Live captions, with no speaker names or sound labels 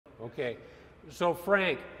Okay. So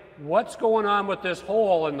Frank, what's going on with this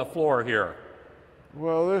hole in the floor here?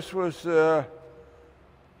 Well, this was for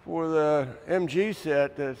the MG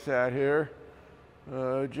set that sat here.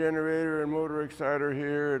 Generator and motor exciter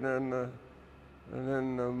here, and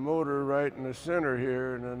then the motor right in the center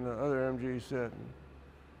here, and then the other MG set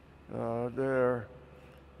there.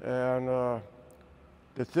 And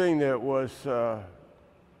the thing that was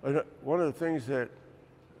one of the things that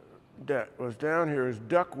was down here is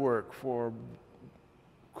ductwork for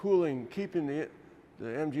cooling, keeping the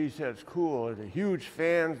MG sets cool. There's huge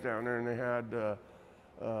fans down there, and they had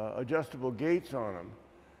adjustable gates on them,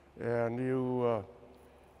 and you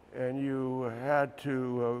had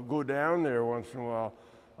to go down there once in a while.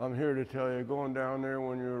 I'm here to tell you, going down there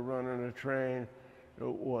when you're running a train, it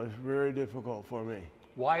was very difficult for me.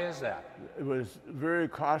 Why is that? It was very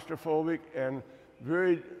claustrophobic and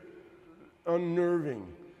very unnerving.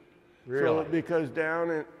 Really? So, because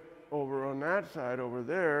over on that side over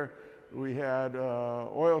there, we had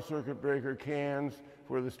oil circuit breaker cans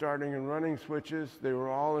for the starting and running switches. They were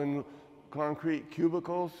all in concrete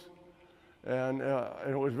cubicles, and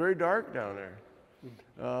it was very dark down there.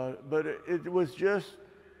 But it was just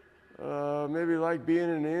maybe like being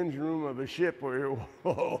in the engine room of a ship where you're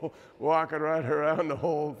walking right around the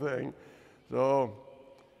whole thing. So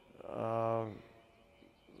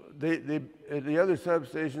the other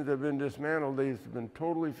substations have been dismantled. They've been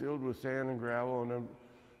totally filled with sand and gravel, and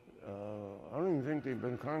I don't even think they've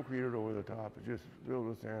been concreted over the top. It's just filled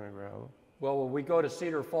with sand and gravel. Well, when we go to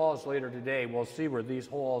Cedar Falls later today, we'll see where these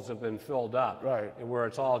holes have been filled up. Right. And where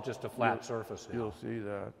it's all just a flat surface now. You'll see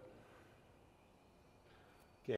that.